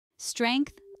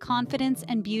Strength, confidence,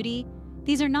 and beauty,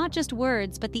 these are not just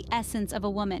words but the essence of a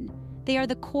woman. They are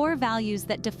the core values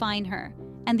that define her,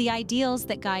 and the ideals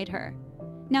that guide her.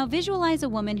 Now visualize a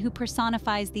woman who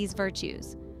personifies these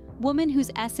virtues. Woman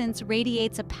whose essence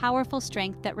radiates a powerful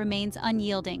strength that remains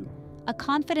unyielding, a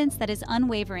confidence that is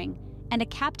unwavering, and a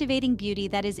captivating beauty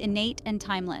that is innate and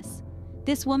timeless.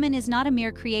 This woman is not a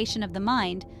mere creation of the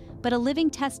mind, but a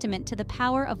living testament to the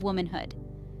power of womanhood.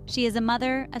 She is a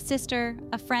mother, a sister,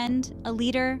 a friend, a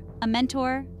leader, a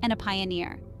mentor, and a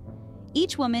pioneer.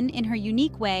 Each woman, in her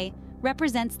unique way,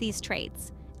 represents these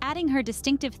traits, adding her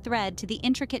distinctive thread to the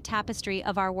intricate tapestry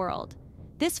of our world.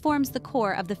 This forms the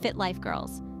core of the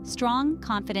FitLifeGirls' strong,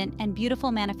 confident, and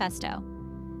beautiful manifesto.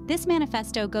 This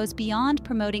manifesto goes beyond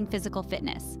promoting physical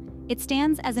fitness. It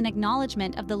stands as an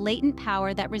acknowledgement of the latent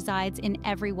power that resides in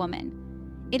every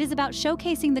woman. It is about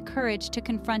showcasing the courage to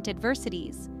confront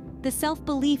adversities, the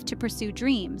self-belief to pursue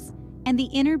dreams, and the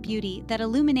inner beauty that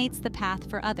illuminates the path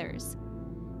for others.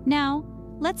 Now,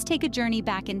 let's take a journey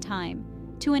back in time,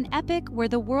 to an epoch where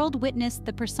the world witnessed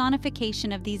the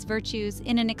personification of these virtues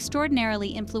in an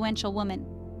extraordinarily influential woman.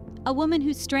 A woman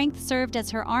whose strength served as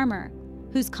her armor,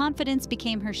 whose confidence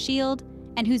became her shield,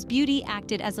 and whose beauty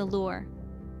acted as a lure.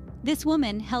 This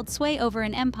woman held sway over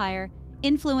an empire,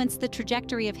 influenced the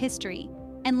trajectory of history,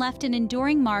 and left an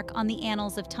enduring mark on the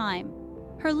annals of time.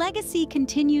 Her legacy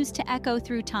continues to echo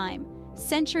through time,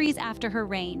 centuries after her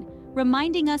reign,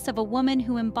 reminding us of a woman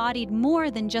who embodied more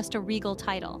than just a regal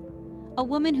title. A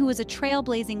woman who was a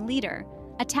trailblazing leader,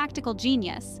 a tactical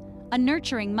genius, a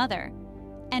nurturing mother,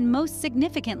 and most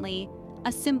significantly,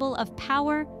 a symbol of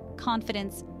power,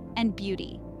 confidence, and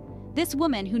beauty. This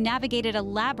woman who navigated a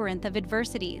labyrinth of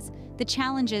adversities, the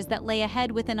challenges that lay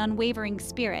ahead with an unwavering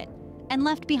spirit, and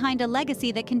left behind a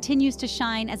legacy that continues to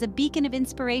shine as a beacon of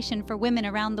inspiration for women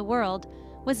around the world,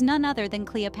 was none other than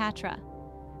Cleopatra.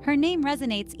 Her name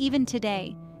resonates even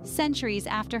today, centuries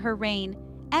after her reign,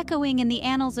 echoing in the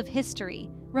annals of history,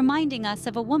 reminding us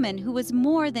of a woman who was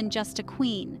more than just a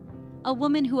queen. A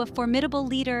woman who was a formidable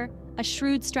leader, a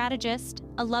shrewd strategist,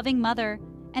 a loving mother,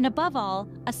 and above all,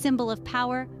 a symbol of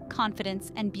power, confidence,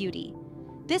 and beauty.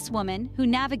 This woman, who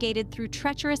navigated through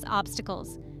treacherous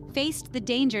obstacles, faced the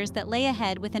dangers that lay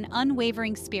ahead with an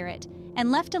unwavering spirit,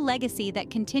 and left a legacy that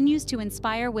continues to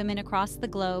inspire women across the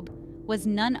globe, was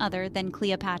none other than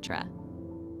Cleopatra.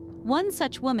 One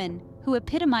such woman, who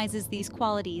epitomizes these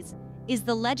qualities, is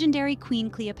the legendary Queen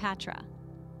Cleopatra.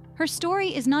 Her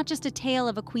story is not just a tale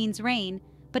of a queen's reign,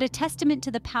 but a testament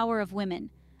to the power of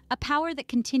women, a power that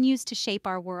continues to shape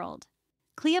our world.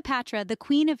 Cleopatra, the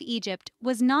Queen of Egypt,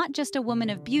 was not just a woman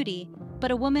of beauty,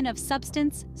 but a woman of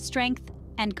substance, strength,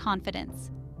 and confidence.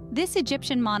 This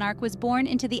Egyptian monarch was born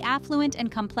into the affluent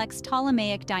and complex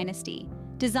Ptolemaic dynasty,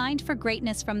 designed for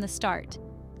greatness from the start.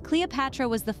 Cleopatra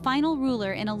was the final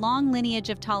ruler in a long lineage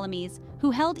of Ptolemies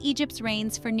who held Egypt's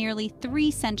reigns for nearly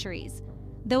 3 centuries.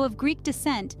 Though of Greek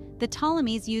descent, the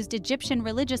Ptolemies used Egyptian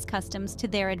religious customs to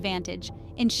their advantage,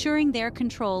 ensuring their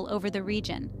control over the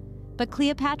region. But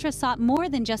Cleopatra sought more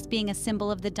than just being a symbol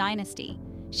of the dynasty.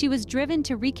 She was driven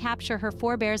to recapture her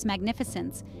forebears'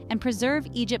 magnificence and preserve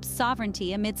Egypt's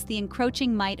sovereignty amidst the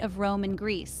encroaching might of Rome and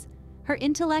Greece. Her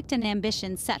intellect and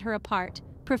ambition set her apart,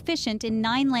 proficient in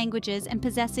 9 languages and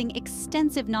possessing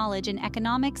extensive knowledge in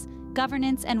economics,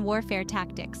 governance, and warfare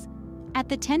tactics. At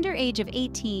the tender age of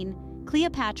 18,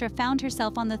 Cleopatra found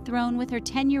herself on the throne with her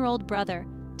 10-year-old brother,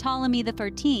 Ptolemy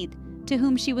XIII, to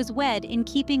whom she was wed in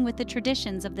keeping with the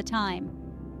traditions of the time.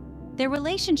 Their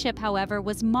relationship, however,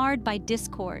 was marred by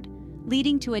discord,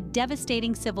 leading to a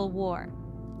devastating civil war.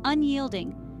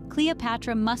 Unyielding,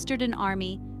 Cleopatra mustered an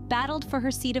army, battled for her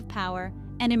seat of power,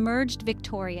 and emerged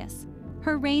victorious.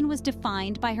 Her reign was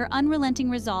defined by her unrelenting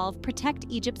resolve to protect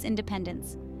Egypt's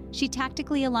independence. She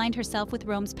tactically aligned herself with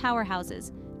Rome's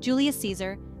powerhouses, Julius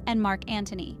Caesar and Mark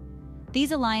Antony.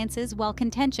 These alliances, while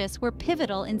contentious, were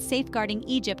pivotal in safeguarding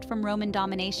Egypt from Roman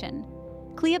domination.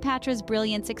 Cleopatra's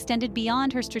brilliance extended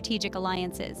beyond her strategic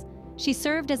alliances. She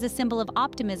served as a symbol of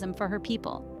optimism for her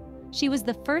people. She was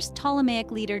the first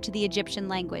Ptolemaic leader to the Egyptian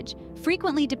language,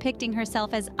 frequently depicting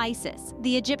herself as Isis,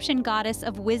 the Egyptian goddess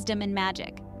of wisdom and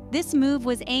magic. This move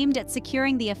was aimed at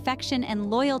securing the affection and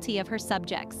loyalty of her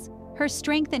subjects. Her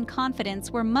strength and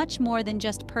confidence were much more than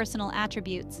just personal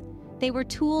attributes. They were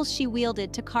tools she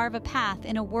wielded to carve a path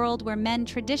in a world where men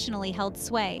traditionally held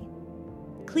sway.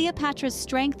 Cleopatra's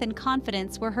strength and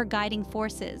confidence were her guiding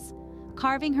forces,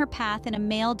 carving her path in a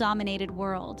male-dominated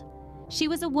world. She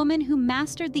was a woman who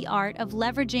mastered the art of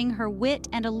leveraging her wit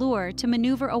and allure to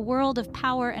maneuver a world of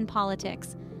power and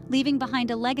politics, leaving behind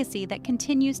a legacy that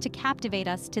continues to captivate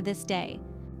us to this day.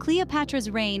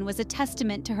 Cleopatra's reign was a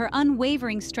testament to her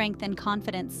unwavering strength and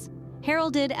confidence.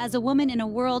 Heralded as a woman in a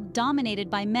world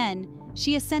dominated by men,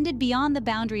 she ascended beyond the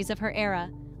boundaries of her era,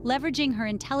 leveraging her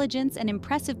intelligence and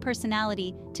impressive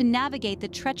personality to navigate the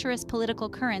treacherous political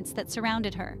currents that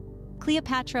surrounded her.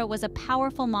 Cleopatra was a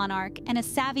powerful monarch and a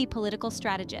savvy political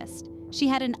strategist. She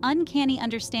had an uncanny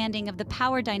understanding of the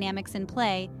power dynamics in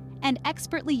play and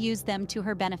expertly used them to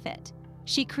her benefit.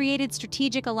 She created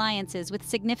strategic alliances with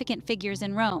significant figures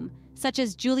in Rome, such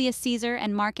as Julius Caesar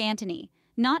and Mark Antony,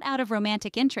 not out of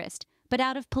romantic interest, but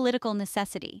out of political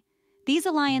necessity. These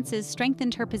alliances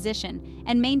strengthened her position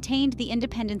and maintained the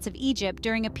independence of Egypt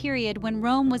during a period when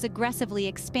Rome was aggressively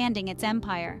expanding its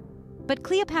empire. But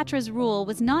Cleopatra's rule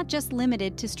was not just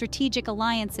limited to strategic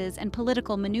alliances and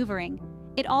political maneuvering.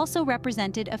 It also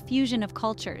represented a fusion of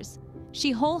cultures. She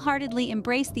wholeheartedly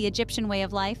embraced the Egyptian way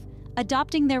of life,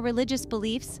 adopting their religious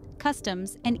beliefs,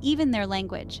 customs, and even their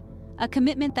language, a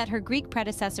commitment that her Greek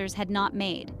predecessors had not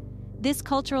made. This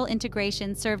cultural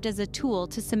integration served as a tool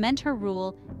to cement her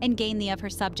rule and gain the of her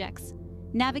subjects.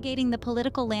 Navigating the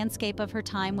political landscape of her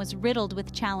time was riddled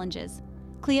with challenges.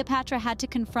 Cleopatra had to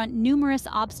confront numerous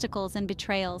obstacles and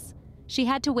betrayals. She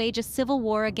had to wage a civil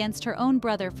war against her own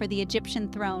brother for the Egyptian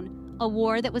throne, a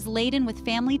war that was laden with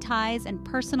family ties and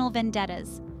personal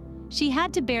vendettas. She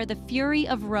had to bear the fury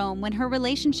of Rome when her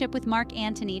relationship with Mark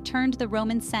Antony turned the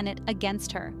Roman Senate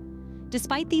against her.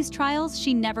 Despite these trials,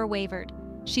 she never wavered.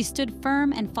 She stood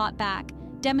firm and fought back,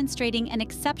 demonstrating an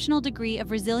exceptional degree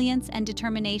of resilience and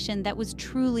determination that was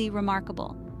truly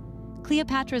remarkable.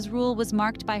 Cleopatra's rule was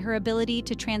marked by her ability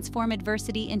to transform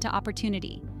adversity into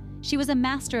opportunity. She was a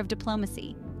master of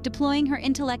diplomacy, deploying her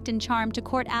intellect and charm to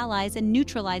court allies and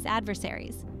neutralize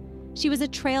adversaries. She was a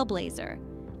trailblazer,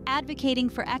 advocating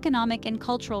for economic and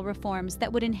cultural reforms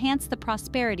that would enhance the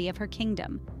prosperity of her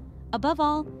kingdom. Above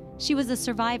all, she was a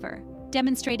survivor,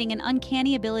 demonstrating an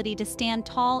uncanny ability to stand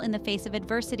tall in the face of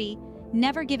adversity,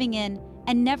 never giving in,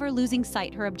 and never losing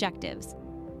sight her objectives.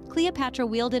 Cleopatra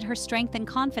wielded her strength and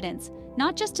confidence,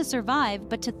 not just to survive,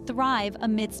 but to thrive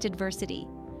amidst adversity.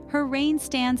 Her reign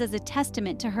stands as a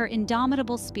testament to her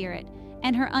indomitable spirit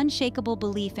and her unshakable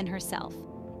belief in herself.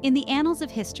 In the annals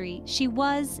of history, she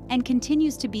was and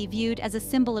continues to be viewed as a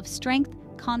symbol of strength,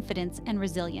 confidence, and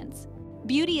resilience.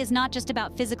 Beauty is not just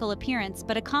about physical appearance,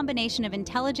 but a combination of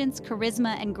intelligence,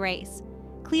 charisma, and grace.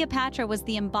 Cleopatra was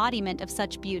the embodiment of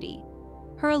such beauty.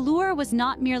 Her allure was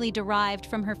not merely derived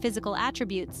from her physical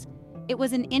attributes. It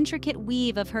was an intricate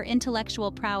weave of her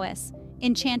intellectual prowess,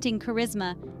 enchanting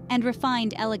charisma, and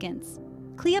refined elegance.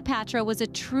 Cleopatra was a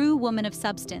true woman of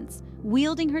substance,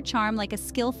 wielding her charm like a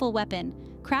skillful weapon,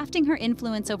 crafting her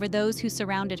influence over those who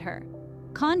surrounded her.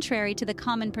 Contrary to the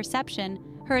common perception,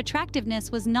 her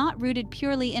attractiveness was not rooted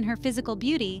purely in her physical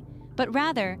beauty, but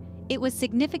rather, it was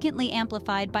significantly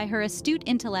amplified by her astute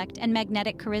intellect and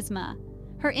magnetic charisma.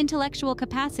 Her intellectual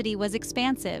capacity was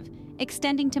expansive,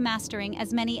 extending to mastering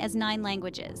as many as 9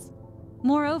 languages.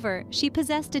 Moreover, she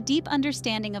possessed a deep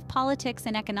understanding of politics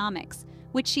and economics,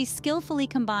 which she skillfully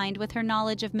combined with her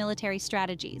knowledge of military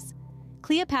strategies.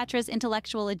 Cleopatra's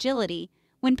intellectual agility,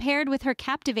 when paired with her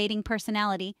captivating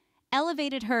personality,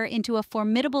 elevated her into a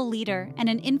formidable leader and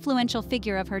an influential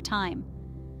figure of her time.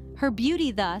 Her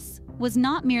beauty, thus, was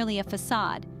not merely a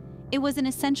facade. It was an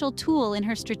essential tool in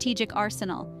her strategic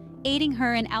arsenal, aiding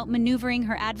her in outmaneuvering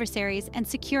her adversaries and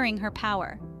securing her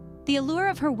power. The allure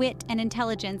of her wit and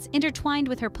intelligence, intertwined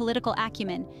with her political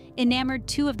acumen, enamored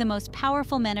 2 of the most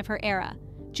powerful men of her era,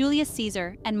 Julius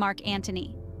Caesar and Mark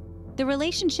Antony. The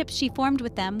relationships she formed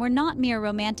with them were not mere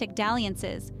romantic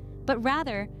dalliances, but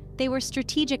rather, they were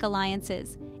strategic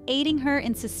alliances, aiding her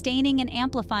in sustaining and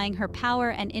amplifying her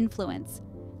power and influence.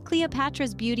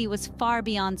 Cleopatra's beauty was far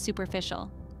beyond superficial.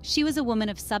 She was a woman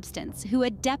of substance who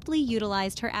adeptly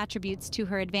utilized her attributes to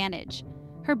her advantage.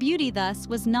 Her beauty, thus,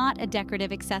 was not a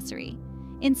decorative accessory.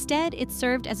 Instead, it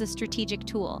served as a strategic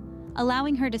tool,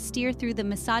 allowing her to steer through the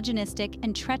misogynistic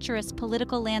and treacherous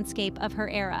political landscape of her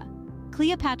era.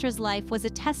 Cleopatra's life was a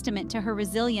testament to her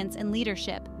resilience and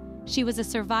leadership. She was a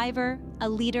survivor, a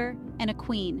leader, and a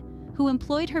queen, who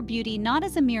employed her beauty not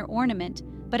as a mere ornament,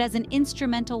 but as an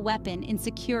instrumental weapon in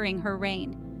securing her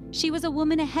reign. She was a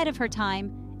woman ahead of her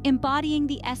time, embodying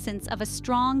the essence of a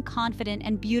strong, confident,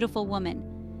 and beautiful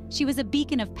woman. She was a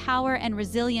beacon of power and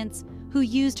resilience who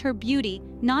used her beauty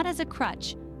not as a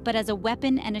crutch, but as a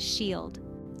weapon and a shield.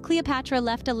 Cleopatra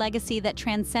left a legacy that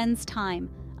transcends time,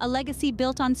 a legacy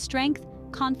built on strength,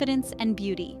 confidence, and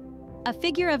beauty. A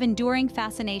figure of enduring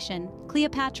fascination,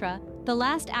 Cleopatra, the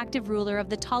last active ruler of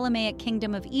the Ptolemaic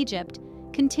Kingdom of Egypt,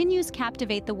 continues to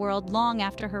captivate the world long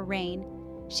after her reign.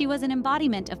 She was an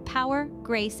embodiment of power,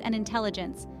 grace, and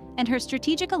intelligence, and her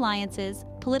strategic alliances,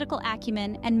 political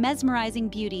acumen, and mesmerizing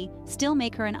beauty still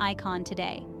make her an icon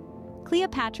today.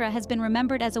 Cleopatra has been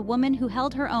remembered as a woman who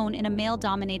held her own in a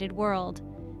male-dominated world.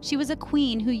 She was a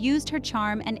queen who used her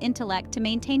charm and intellect to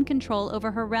maintain control over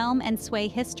her realm and sway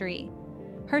history.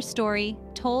 Her story,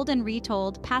 told and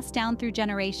retold, passed down through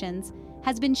generations,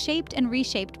 has been shaped and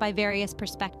reshaped by various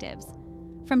perspectives.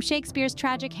 From Shakespeare's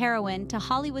tragic heroine to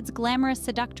Hollywood's glamorous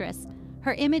seductress,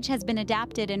 her image has been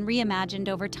adapted and reimagined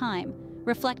over time,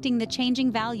 reflecting the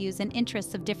changing values and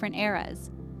interests of different eras.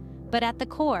 But at the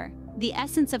core, the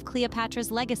essence of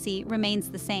Cleopatra's legacy remains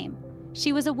the same.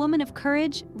 She was a woman of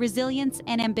courage, resilience,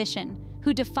 and ambition,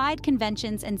 who defied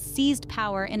conventions and seized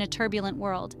power in a turbulent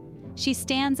world. She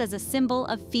stands as a symbol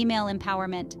of female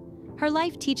empowerment. Her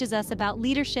life teaches us about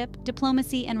leadership,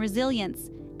 diplomacy, and resilience,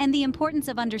 and the importance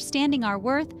of understanding our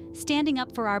worth, standing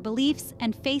up for our beliefs,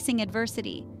 and facing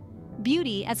adversity.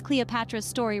 Beauty, as Cleopatra's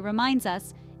story reminds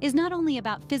us, is not only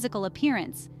about physical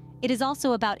appearance, it is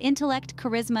also about intellect,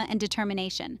 charisma, and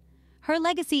determination. Her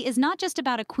legacy is not just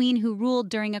about a queen who ruled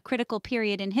during a critical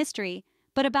period in history,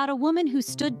 but about a woman who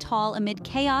stood tall amid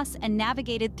chaos and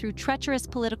navigated through treacherous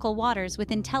political waters with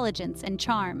intelligence and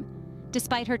charm.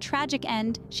 Despite her tragic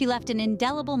end, she left an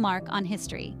indelible mark on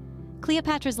history.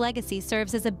 Cleopatra's legacy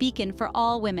serves as a beacon for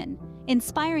all women,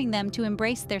 inspiring them to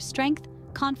embrace their strength,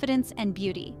 confidence, and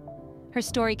beauty. Her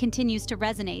story continues to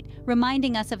resonate,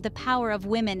 reminding us of the power of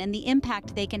women and the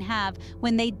impact they can have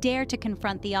when they dare to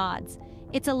confront the odds.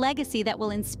 It's a legacy that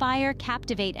will inspire,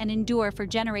 captivate, and endure for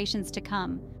generations to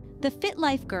come. The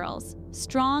FitLifeGirls'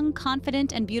 strong,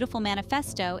 confident, and beautiful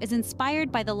manifesto is inspired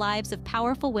by the lives of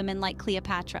powerful women like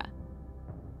Cleopatra.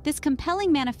 This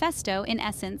compelling manifesto, in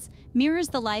essence, mirrors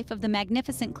the life of the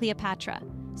magnificent Cleopatra,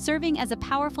 serving as a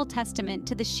powerful testament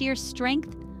to the sheer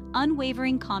strength,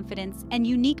 unwavering confidence, and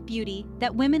unique beauty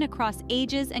that women across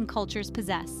ages and cultures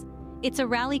possess. It's a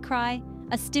rally cry,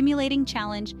 a stimulating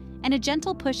challenge, and a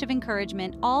gentle push of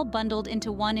encouragement, all bundled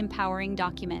into one empowering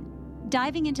document.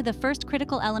 Diving into the first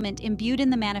critical element imbued in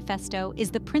the manifesto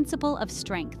is the principle of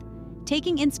strength.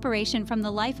 Taking inspiration from the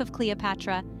life of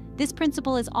Cleopatra, this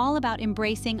principle is all about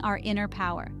embracing our inner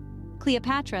power.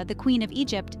 Cleopatra, the Queen of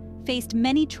Egypt, faced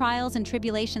many trials and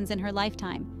tribulations in her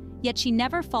lifetime, yet she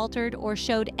never faltered or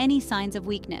showed any signs of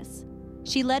weakness.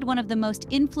 She led one of the most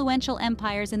influential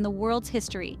empires in the world's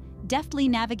history, deftly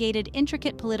navigated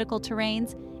intricate political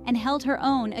terrains, and held her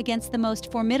own against the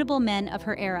most formidable men of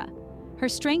her era. Her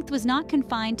strength was not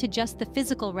confined to just the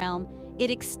physical realm, it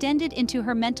extended into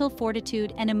her mental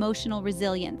fortitude and emotional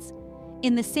resilience.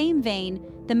 In the same vein,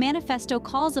 the manifesto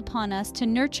calls upon us to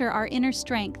nurture our inner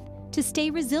strength, to stay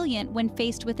resilient when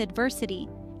faced with adversity,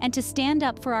 and to stand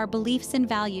up for our beliefs and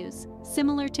values,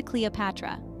 similar to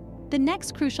Cleopatra. The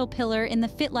next crucial pillar in the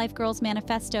FitLifeGirls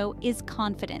manifesto is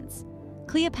confidence.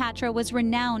 Cleopatra was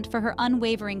renowned for her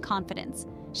unwavering confidence.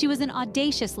 She was an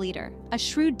audacious leader, a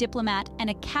shrewd diplomat, and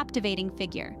a captivating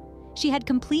figure. She had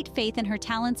complete faith in her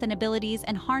talents and abilities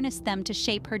and harnessed them to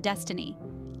shape her destiny.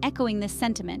 Echoing this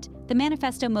sentiment, the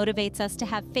manifesto motivates us to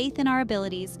have faith in our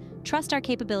abilities, trust our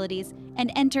capabilities,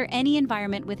 and enter any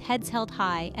environment with heads held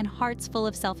high and hearts full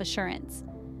of self-assurance.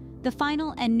 The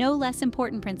final and no less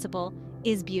important principle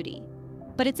is beauty.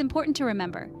 But it's important to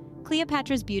remember,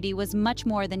 Cleopatra's beauty was much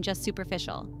more than just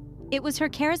superficial. It was her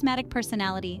charismatic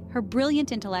personality, her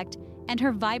brilliant intellect, and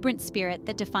her vibrant spirit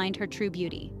that defined her true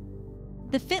beauty.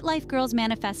 The FitLifeGirls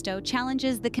manifesto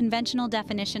challenges the conventional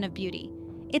definition of beauty.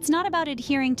 It's not about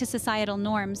adhering to societal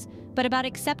norms, but about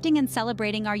accepting and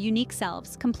celebrating our unique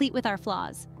selves, complete with our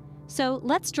flaws. So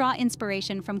let's draw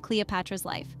inspiration from Cleopatra's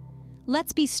life.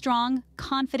 Let's be strong,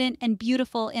 confident, and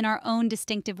beautiful in our own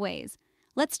distinctive ways.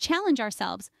 Let's challenge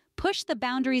ourselves, push the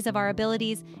boundaries of our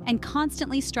abilities, and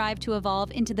constantly strive to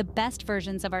evolve into the best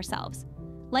versions of ourselves.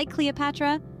 Like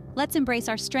Cleopatra, let's embrace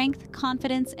our strength,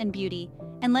 confidence, and beauty,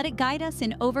 and let it guide us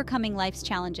in overcoming life's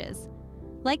challenges.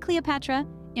 Like Cleopatra,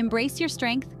 embrace your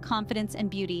strength, confidence, and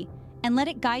beauty, and let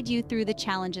it guide you through the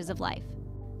challenges of life.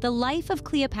 The life of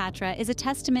Cleopatra is a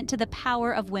testament to the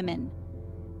power of women.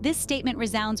 This statement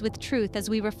resounds with truth as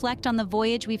we reflect on the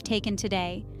voyage we've taken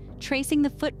today, tracing the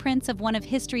footprints of one of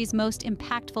history's most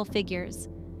impactful figures.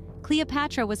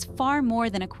 Cleopatra was far more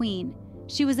than a queen.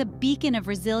 She was a beacon of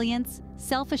resilience,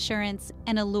 self-assurance,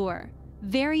 and allure,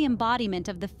 very embodiment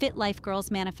of the FitLifeGirls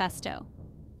manifesto.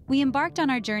 We embarked on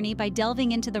our journey by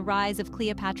delving into the rise of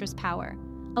Cleopatra's power,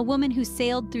 a woman who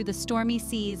sailed through the stormy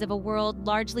seas of a world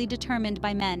largely determined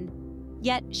by men.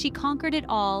 Yet she conquered it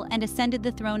all and ascended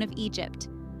the throne of Egypt.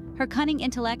 Her cunning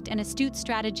intellect and astute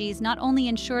strategies not only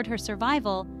ensured her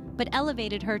survival, but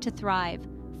elevated her to thrive,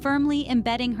 firmly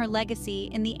embedding her legacy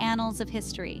in the annals of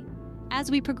history.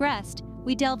 As we progressed,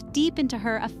 we delve deep into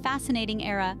her, a fascinating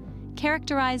era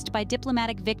characterized by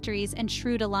diplomatic victories and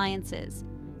shrewd alliances.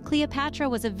 Cleopatra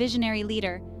was a visionary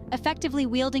leader, effectively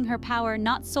wielding her power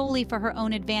not solely for her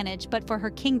own advantage but for her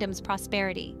kingdom's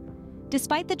prosperity.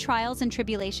 Despite the trials and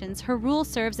tribulations, her rule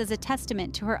serves as a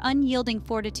testament to her unyielding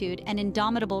fortitude and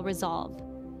indomitable resolve.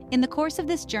 In the course of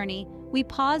this journey, we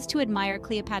pause to admire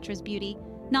Cleopatra's beauty,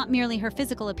 not merely her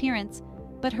physical appearance,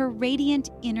 but her radiant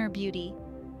inner beauty.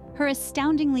 Her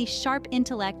astoundingly sharp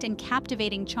intellect and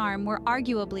captivating charm were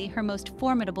arguably her most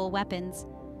formidable weapons.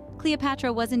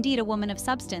 Cleopatra was indeed a woman of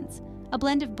substance, a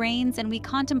blend of brains, and we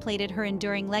contemplated her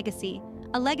enduring legacy,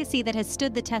 a legacy that has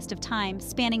stood the test of time,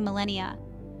 spanning millennia.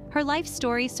 Her life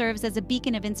story serves as a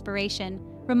beacon of inspiration,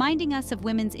 reminding us of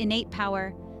women's innate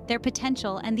power, their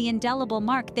potential, and the indelible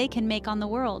mark they can make on the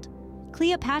world.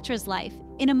 Cleopatra's life,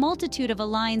 in a multitude of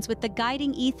aligns with the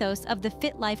guiding ethos of the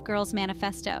FitLifeGirls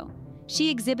manifesto. She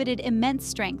exhibited immense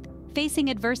strength, facing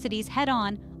adversities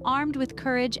head-on, armed with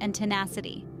courage and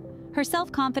tenacity. Her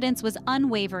self-confidence was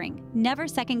unwavering, never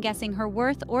second-guessing her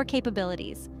worth or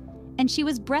capabilities. And she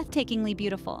was breathtakingly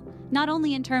beautiful, not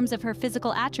only in terms of her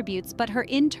physical attributes, but her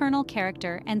internal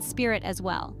character and spirit as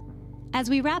well. As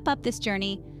we wrap up this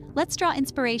journey, let's draw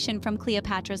inspiration from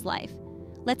Cleopatra's life.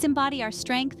 Let's embody our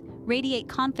strength, radiate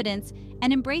confidence,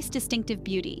 and embrace distinctive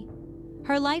beauty.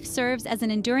 Her life serves as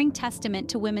an enduring testament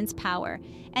to women's power,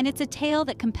 and it's a tale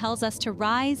that compels us to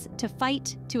rise, to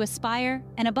fight, to aspire,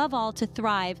 and above all, to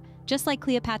thrive, just like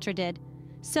Cleopatra did.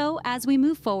 So, as we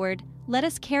move forward, let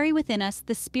us carry within us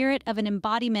the spirit of an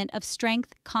embodiment of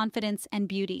strength, confidence, and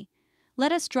beauty.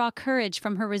 Let us draw courage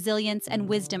from her resilience and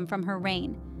wisdom from her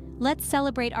reign. Let's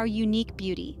celebrate our unique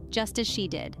beauty, just as she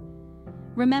did.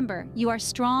 Remember, you are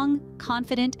strong,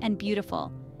 confident, and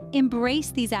beautiful.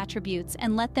 Embrace these attributes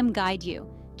and let them guide you,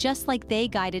 just like they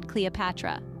guided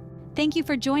Cleopatra. Thank you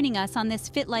for joining us on this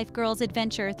FitLifeGirls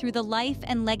adventure through the life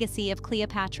and legacy of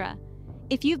Cleopatra.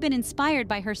 If you've been inspired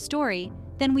by her story,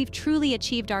 then we've truly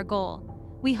achieved our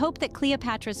goal. We hope that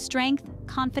Cleopatra's strength,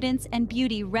 confidence, and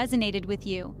beauty resonated with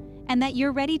you, and that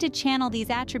you're ready to channel these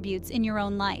attributes in your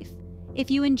own life.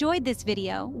 If you enjoyed this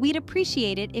video, we'd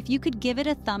appreciate it if you could give it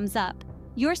a thumbs up.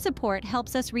 Your support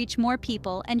helps us reach more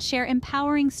people and share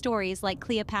empowering stories like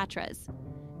Cleopatra's.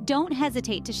 Don't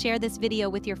hesitate to share this video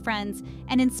with your friends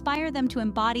and inspire them to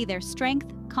embody their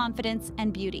strength, confidence,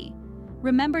 and beauty.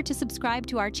 Remember to subscribe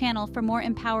to our channel for more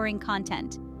empowering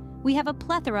content. We have a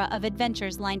plethora of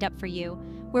adventures lined up for you,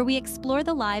 where we explore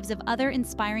the lives of other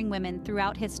inspiring women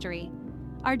throughout history.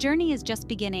 Our journey is just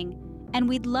beginning, and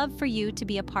we'd love for you to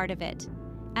be a part of it.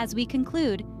 As we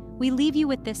conclude, we leave you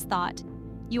with this thought: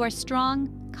 you are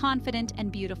strong, confident,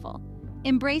 and beautiful.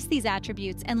 Embrace these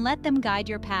attributes and let them guide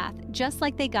your path, just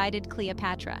like they guided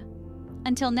Cleopatra.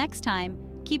 Until next time,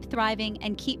 keep thriving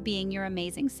and keep being your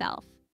amazing self.